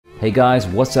Hey guys,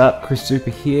 what's up? Chris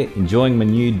Zoupa here, enjoying my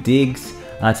new digs.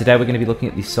 Today we're going to be looking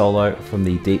at the solo from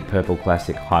the Deep Purple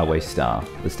classic Highway Star.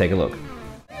 Let's take a look.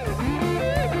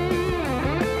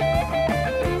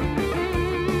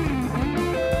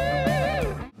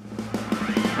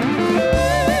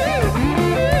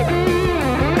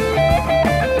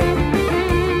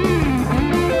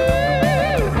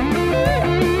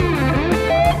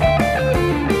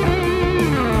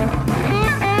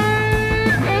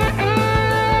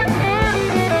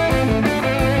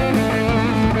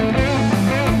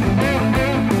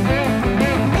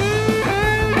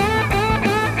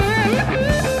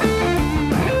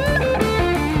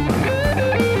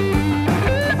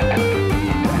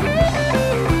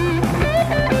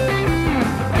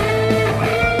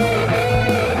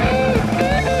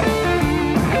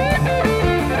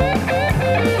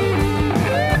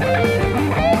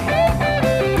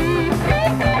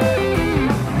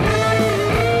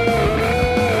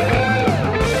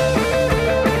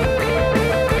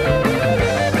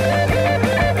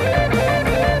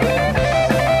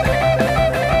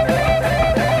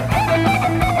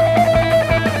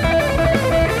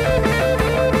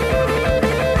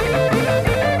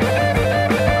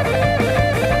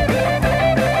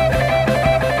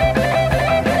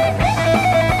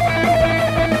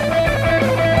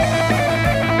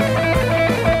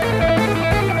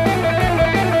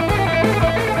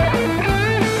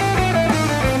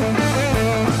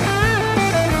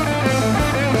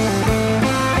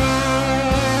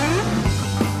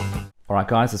 Alright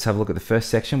guys, let's have a look at the first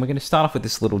section. We're going to start off with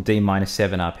this little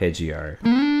D-7 arpeggio.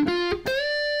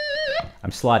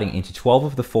 I'm sliding into 12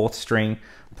 of the 4th string,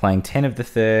 playing 10 of the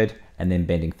 3rd, and then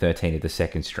bending 13 of the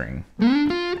 2nd string.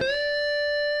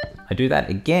 I do that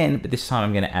again, but this time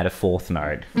I'm going to add a 4th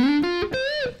note.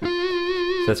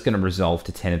 So that's going to resolve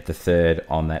to 10 of the 3rd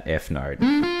on that F note.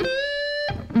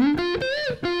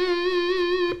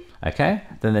 Okay,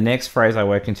 then the next phrase I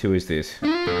work into is this.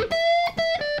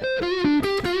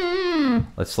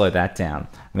 Let's slow that down.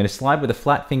 I'm going to slide with a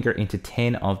flat finger into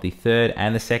 10 of the 3rd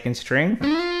and the 2nd string.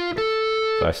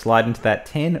 So I slide into that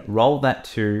 10, roll that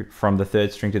 2 from the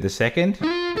 3rd string to the 2nd,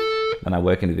 and I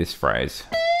work into this phrase.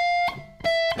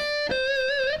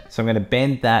 So I'm going to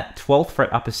bend that 12th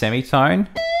fret upper semitone,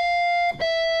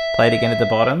 play it again at the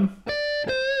bottom,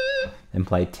 and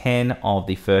play 10 of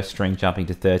the 1st string jumping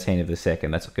to 13 of the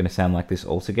 2nd. That's going to sound like this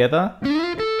all together.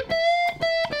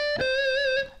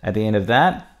 At the end of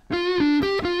that,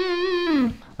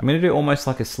 I'm going to do almost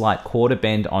like a slight quarter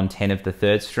bend on 10 of the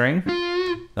 3rd string.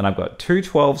 Then I've got 2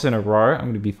 12s in a row. I'm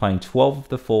going to be playing 12 of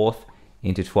the 4th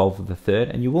into 12 of the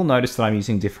 3rd, and you will notice that I'm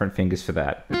using different fingers for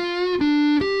that.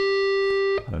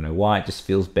 I don't know why, it just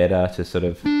feels better to sort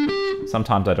of,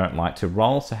 sometimes I don't like to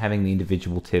roll, so having the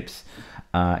individual tips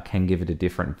can give it a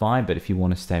different vibe, but if you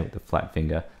want to stay with the flat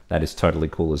finger, that is totally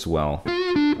cool as well.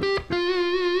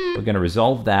 We're going to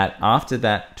resolve that after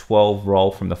that 12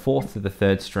 roll from the 4th to the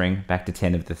 3rd string back to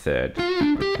 10 of the 3rd.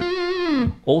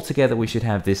 Altogether we should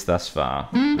have this thus far.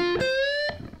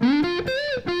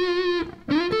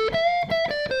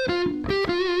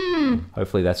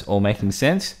 Hopefully that's all making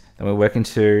sense. Then we're working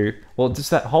to, well,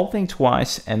 just that whole thing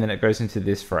twice, and then it goes into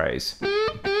this phrase.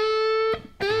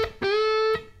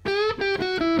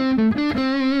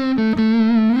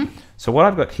 So what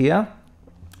I've got here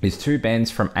is 2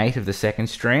 bends from 8 of the 2nd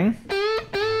string.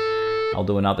 I'll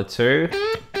do another 2.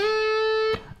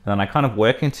 And then I kind of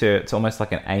work into, it's almost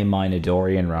like an A minor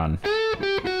Dorian run.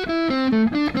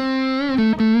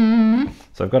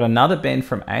 So I've got another bend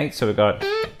from 8, so we've got,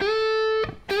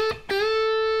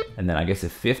 and then I guess a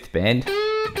 5th bend.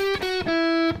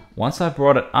 Once I've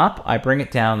brought it up, I bring it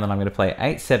down, then I'm going to play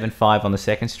 8, 7, 5 on the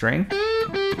 2nd string.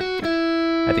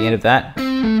 At the end of that,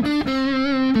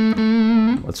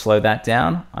 let's slow that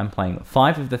down. I'm playing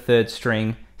 5 of the 3rd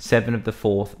string, 7 of the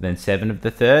 4th, then 7 of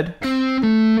the 3rd.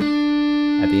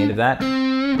 At the end of that,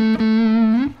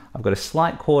 I've got a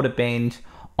slight quarter bend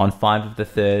on 5 of the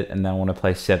 3rd, and then I want to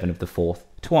play 7 of the 4th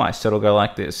twice. So it'll go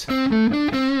like this.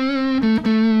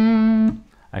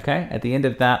 Okay, at the end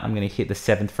of that, I'm going to hit the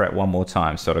 7th fret one more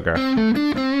time. So it'll go.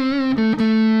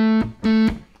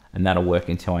 And that'll work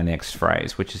into our next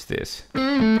phrase, which is this.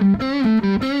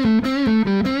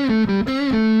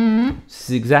 This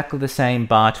is exactly the same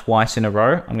bar twice in a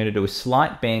row. I'm going to do a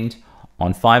slight bend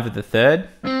on 5 of the 3rd,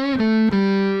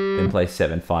 then play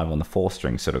 7, 5 on the 4th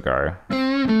string, so it'll go.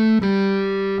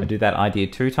 I do that idea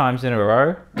 2 times in a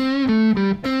row.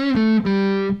 And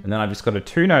then I've just got a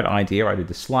 2-note idea. I do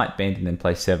the slight bend and then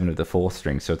play 7 of the 4th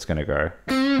string, so it's going to go.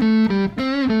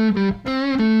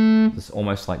 It's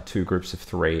almost like 2 groups of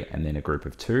 3 and then a group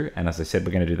of 2. And as I said,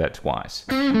 we're going to do that twice.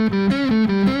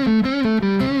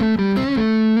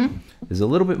 There's a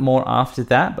little bit more after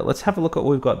that, but let's have a look at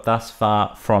what we've got thus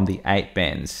far from the 8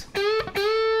 bends.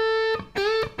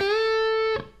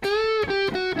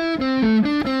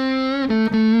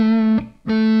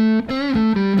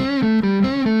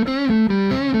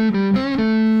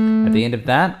 At the end of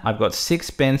that, I've got 6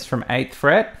 bends from 8th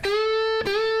fret.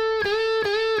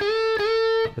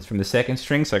 That's from the 2nd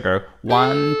string, so I go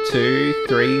 1, 2,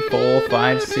 3, 4,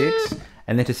 5, 6.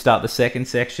 And then to start the 2nd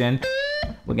section,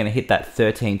 we're going to hit that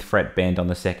 13th fret bend on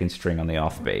the 2nd string on the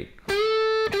offbeat.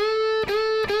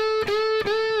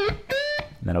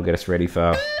 And that'll get us ready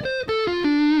for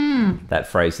that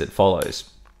phrase that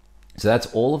follows. So that's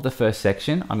all of the first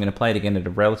section. I'm going to play it again at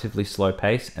a relatively slow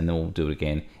pace, and then we'll do it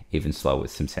again even slower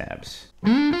with some tabs.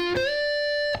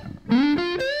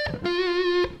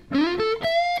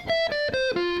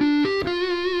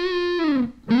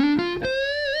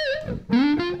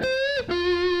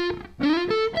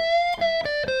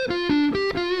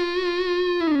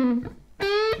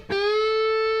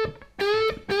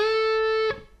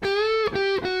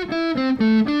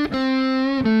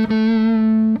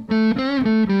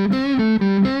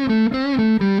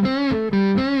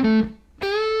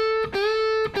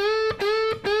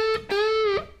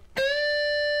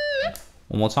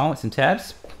 One more time with some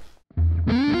tabs.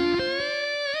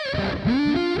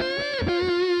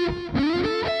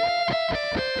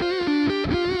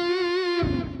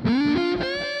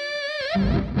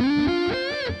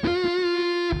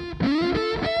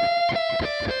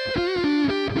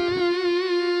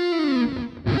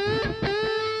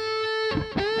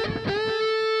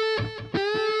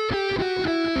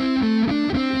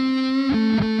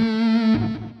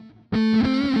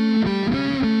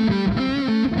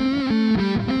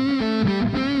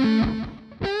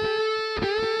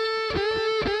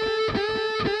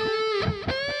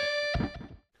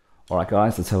 Alright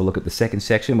guys, let's have a look at the second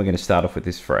section. We're going to start off with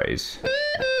this phrase.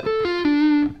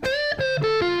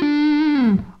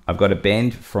 I've got a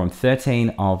bend from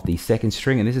 13 of the 2nd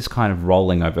string, and this is kind of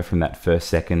rolling over from that first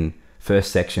section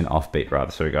offbeat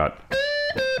rather. So we got,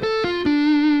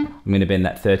 I'm going to bend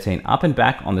that 13 up and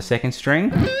back on the 2nd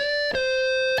string,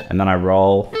 and then I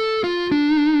roll.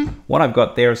 What I've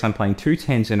got there is I'm playing 2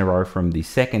 10s in a row from the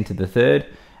 2nd to the 3rd,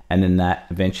 and then that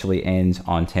eventually ends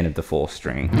on 10 of the 4th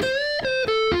string.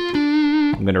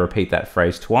 I'm going to repeat that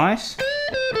phrase twice.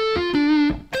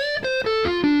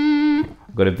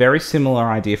 I've got a very similar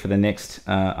idea for the next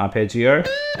arpeggio. So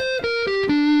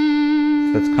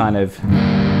that's kind of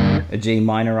a G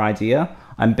minor idea.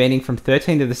 I'm bending from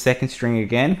 13 to the 2nd string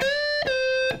again.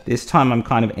 This time I'm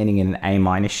kind of ending in an A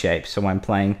minor shape. So I'm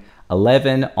playing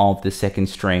 11 of the 2nd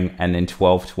string and then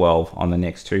 12, 12 on the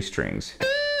next 2 strings.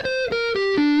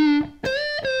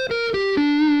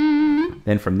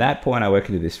 Then from that point I work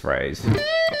into this phrase.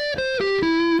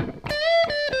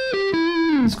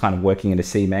 It's kind of working into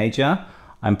C major.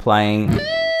 I'm playing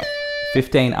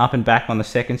 15 up and back on the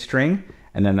 2nd string,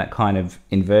 and then that kind of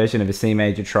inversion of a C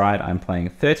major triad, I'm playing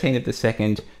 13 of the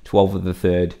 2nd, 12 of the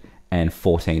 3rd, and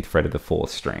 14th fret of the 4th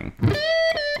string.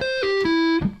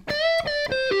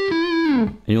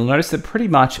 And you'll notice that pretty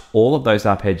much all of those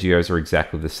arpeggios are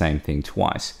exactly the same thing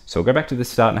twice. So we'll go back to the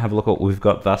start and have a look at what we've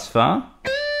got thus far.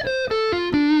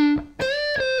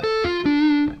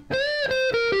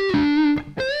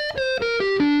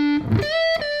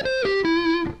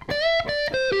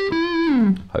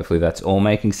 Hopefully that's all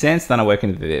making sense. Then I work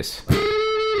into this.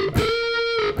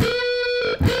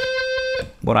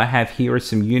 What I have here is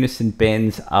some unison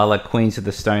bends a la Queens of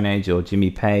the Stone Age or Jimmy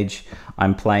Page.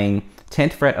 I'm playing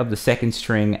 10th fret of the 2nd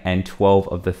string and 12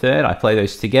 of the 3rd. I play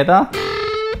those together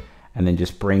and then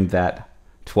just bring that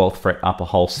 12th fret up a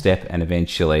whole step, and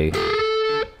eventually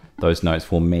those notes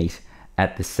will meet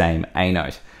at the same A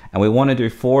note. And we want to do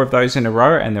 4 of those in a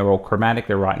row, and they're all chromatic,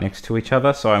 they're right next to each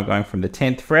other. So I'm going from the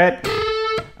 10th fret,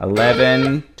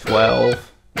 11,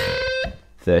 12,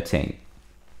 13.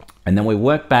 And then we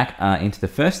work back into the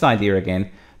first idea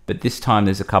again, but this time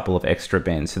there's a couple of extra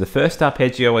bends. So the first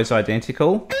arpeggio is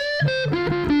identical.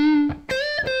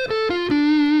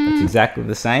 It's exactly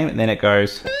the same, and then it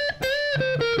goes.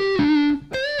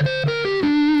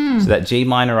 So that G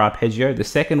minor arpeggio, the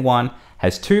second one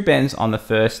has 2 bends on the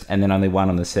first and then only 1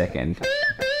 on the second.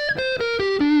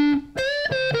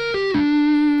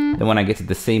 Then when I get to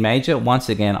the C major, once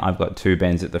again, I've got 2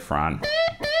 bends at the front.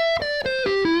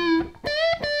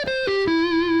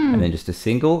 And then just a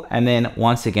single, and then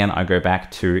once again, I go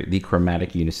back to the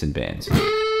chromatic unison bends.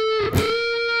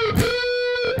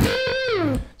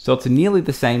 So it's nearly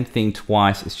the same thing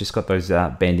twice, it's just got those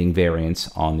bending variants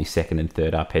on the 2nd and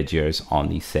 3rd arpeggios on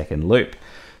the 2nd loop.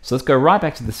 So let's go right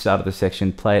back to the start of the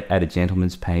section, play it at a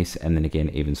gentleman's pace, and then again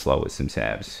even slower with some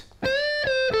tabs.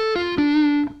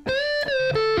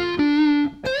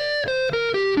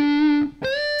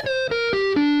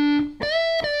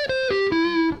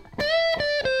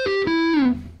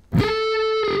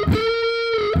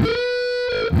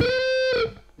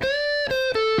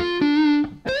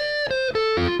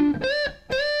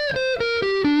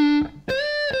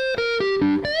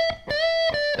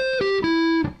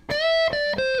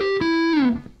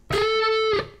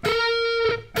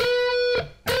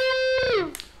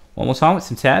 time with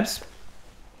some tabs.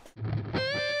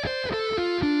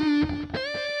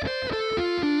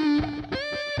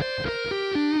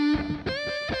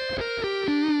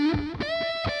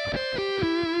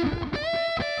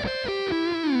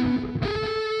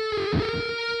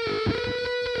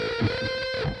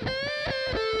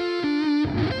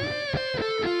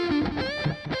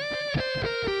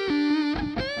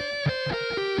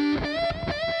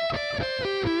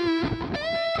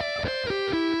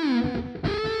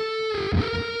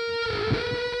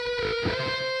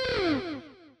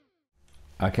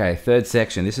 Okay, third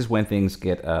section. This is when things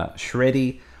get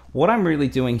shreddy. What I'm really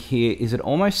doing here is it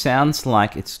almost sounds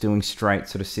like it's doing straight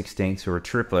sort of 16ths or a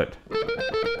triplet.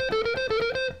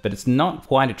 But it's not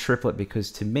quite a triplet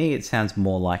because to me it sounds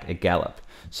more like a gallop.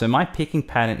 So my picking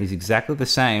pattern is exactly the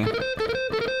same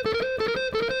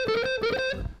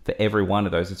for every one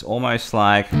of those. It's almost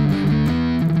like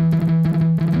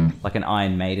an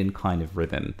Iron Maiden kind of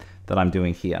rhythm that I'm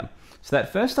doing here. So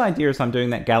that first idea is I'm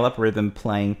doing that gallop rhythm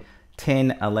playing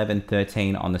 10, 11,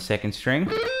 13 on the second string.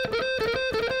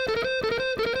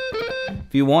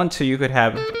 If you want to, you could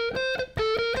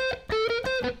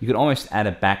almost add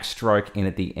a backstroke in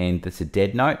at the end that's a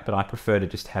dead note, but I prefer to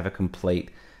just have a complete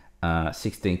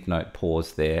 16th note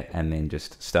pause there and then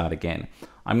just start again.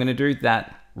 I'm going to do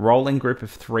that rolling group of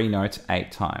 3 notes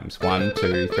 8 times. 1,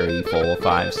 2, 3, 4,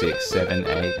 5, 6, 7,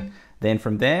 8. Then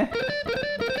from there,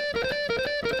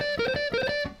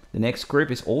 the next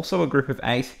group is also a group of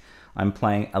 8. I'm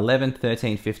playing 11,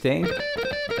 13, 15,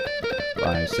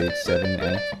 5, 6, 7,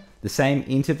 8. The same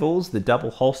intervals, the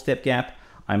double whole step gap.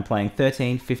 I'm playing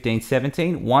 13, 15,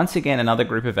 17. Once again, another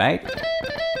group of 8.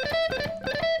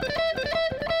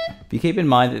 If you keep in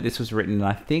mind that this was written in,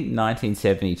 I think,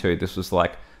 1972, this was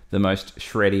like the most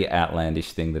shreddy,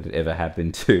 outlandish thing that had ever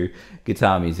happened to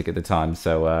guitar music at the time.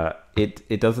 So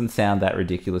it doesn't sound that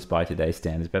ridiculous by today's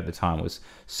standards, but at the time it was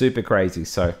super crazy.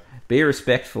 So be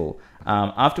respectful.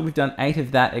 After we've done 8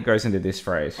 of that, it goes into this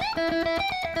phrase. So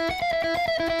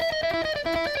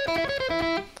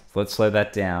let's slow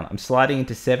that down. I'm sliding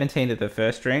into 17 of the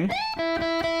first string.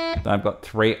 Then I've got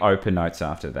 3 open notes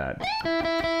after that.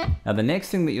 Now the next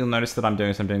thing that you'll notice that I'm doing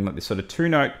is I'm doing like this sort of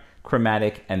 2-note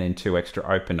chromatic and then 2 extra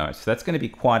open notes. So that's going to be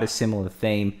quite a similar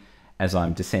theme as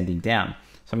I'm descending down.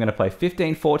 So I'm going to play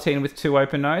 15, 14 with 2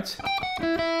 open notes.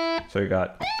 So we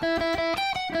got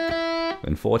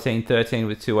and 14, 13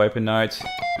 with 2 open notes.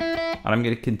 And I'm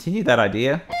going to continue that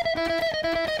idea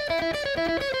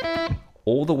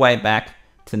all the way back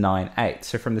to 9, 8.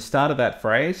 So from the start of that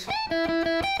phrase,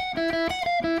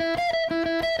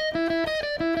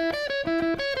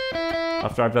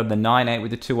 after I've done the 9, 8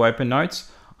 with the 2 open notes,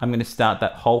 I'm going to start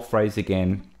that whole phrase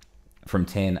again from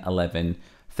 10, 11,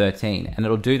 13. And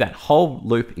it'll do that whole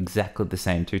loop exactly the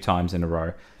same 2 times in a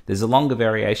row. There's a longer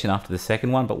variation after the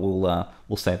second one, but we'll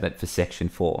save that for section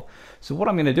 4. So what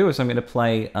I'm going to do is I'm going to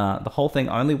play the whole thing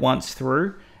only once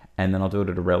through, and then I'll do it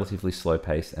at a relatively slow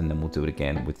pace, and then we'll do it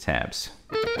again with tabs.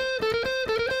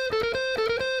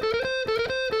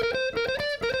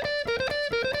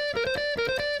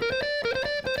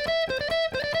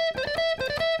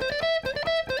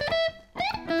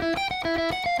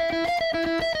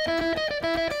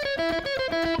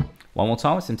 One more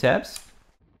time with some tabs.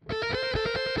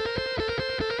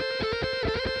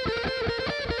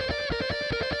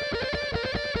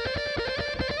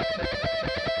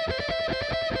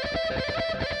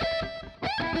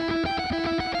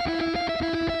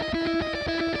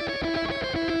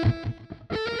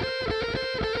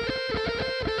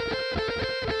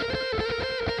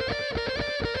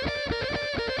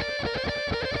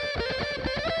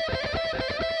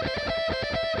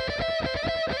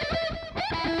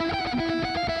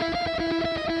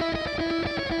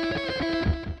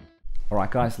 Alright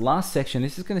guys, last section.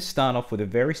 This is going to start off with a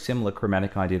very similar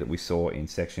chromatic idea that we saw in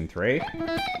section 3.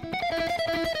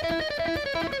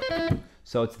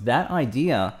 So it's that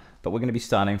idea, but we're going to be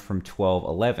starting from 12,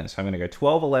 11. So I'm going to go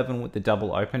 12, 11 with the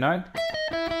double open note.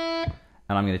 And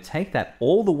I'm going to take that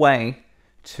all the way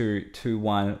to 2,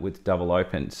 1 with double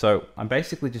open. So I'm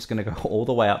basically just going to go all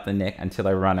the way up the neck until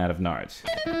I run out of notes.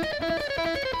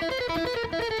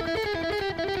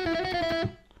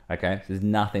 Okay, so there's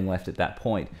nothing left at that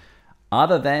point,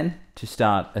 other than to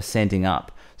start ascending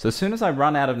up. So as soon as I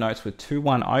run out of notes with 2,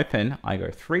 1 open, I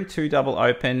go 3, 2 double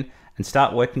open and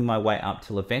start working my way up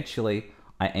till eventually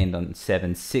I end on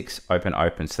 7, 6 open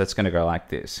open. So that's going to go like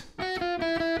this.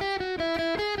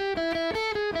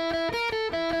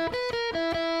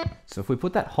 So if we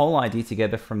put that whole idea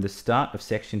together from the start of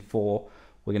section 4,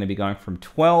 we're going to be going from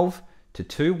 12 to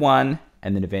 2, 1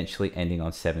 and then eventually ending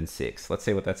on 7, 6. Let's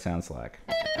see what that sounds like.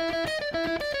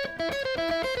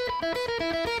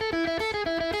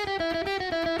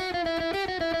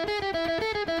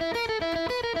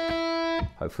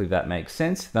 Hopefully that makes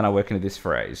sense. Then I work into this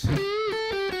phrase.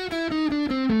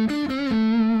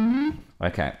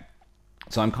 Okay,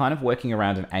 so I'm kind of working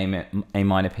around an A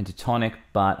minor pentatonic,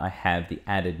 but I have the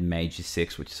added major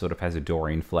 6, which sort of has a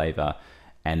Dorian flavor,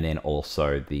 and then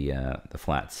also the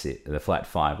flat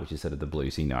 5, which is sort of the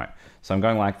bluesy note. So I'm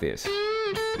going like this.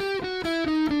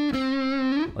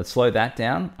 Let's slow that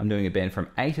down. I'm doing a bend from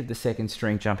 8 of the 2nd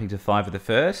string, jumping to 5 of the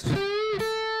 1st.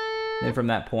 Then from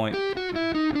that point,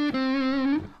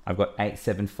 I've got 8,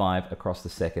 7, 5 across the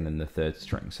 2nd and the 3rd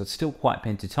string. So it's still quite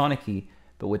pentatonic-y,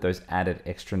 but with those added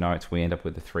extra notes, we end up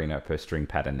with a 3-note per string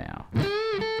pattern now.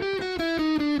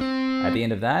 At the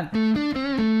end of that,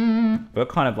 we've got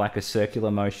kind of like a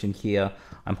circular motion here.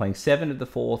 I'm playing 7 of the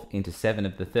 4th into 7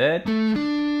 of the 3rd.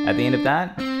 At the end of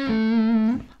that,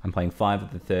 I'm playing 5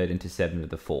 of the 3rd into 7 of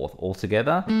the 4th. All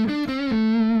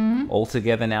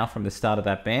together now from the start of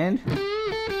that band.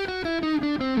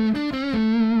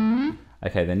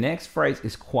 Okay, the next phrase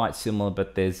is quite similar,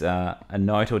 but there's a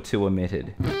note or two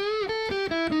omitted.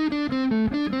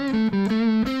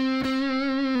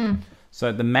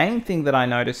 So the main thing that I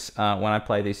notice when I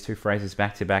play these two phrases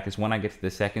back to back is when I get to the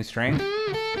 2nd string,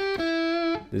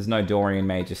 there's no Dorian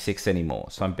major 6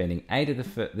 anymore. So I'm bending 8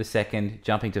 of the 2nd,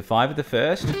 jumping to 5 of the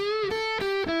 1st,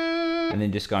 and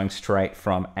then just going straight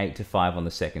from 8 to 5 on the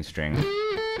 2nd string.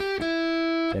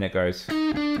 Then it goes.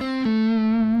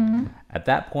 At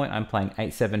that point, I'm playing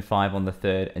 8, 7, 5 on the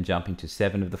 3rd and jumping to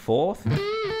 7 of the 4th.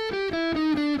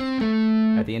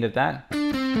 At the end of that,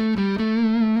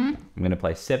 I'm going to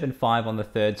play 7, 5 on the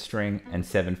 3rd string and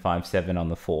 7, 5, 7 on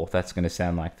the 4th. That's going to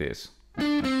sound like this. So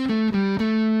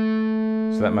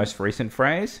that most recent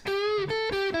phrase.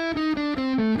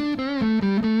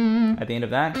 At the end of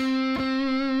that,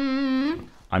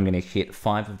 I'm going to hit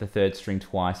 5 of the 3rd string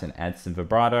twice and add some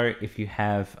vibrato. If you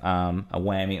have a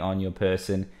whammy on your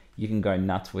person, you can go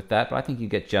nuts with that, but I think you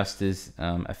get just as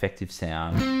effective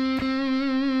sound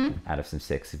out of some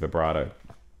sexy vibrato.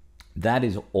 That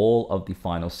is all of the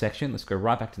final section. Let's go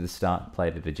right back to the start, play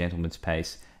it at a gentleman's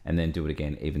pace, and then do it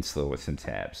again even slower with some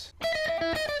tabs.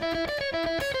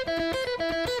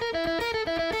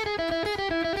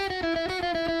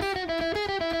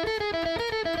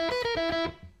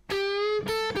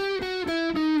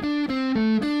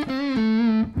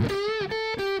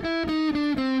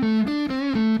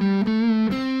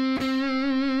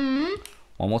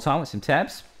 One more time with some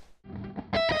tabs.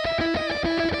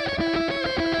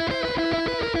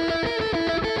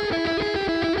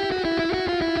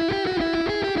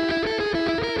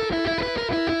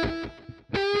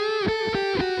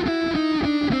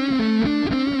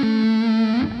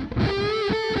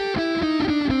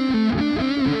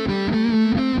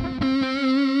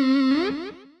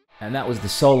 And that was the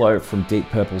solo from Deep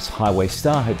Purple's Highway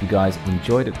Star. Hope you guys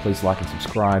enjoyed it. Please like and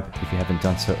subscribe if you haven't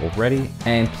done so already.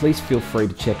 And please feel free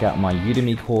to check out my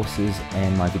Udemy courses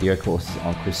and my video courses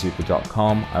on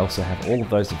chriszoupa.com. I also have all of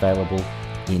those available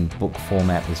in book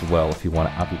format as well if you want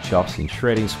to up your chops in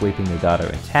shredding, sweeping, legato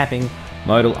and tapping,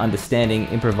 modal understanding,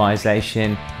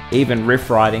 improvisation, even riff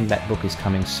writing. That book is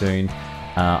coming soon.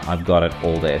 I've got it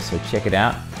all there, so check it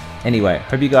out. Anyway,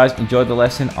 hope you guys enjoyed the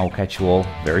lesson. I'll catch you all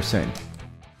very soon.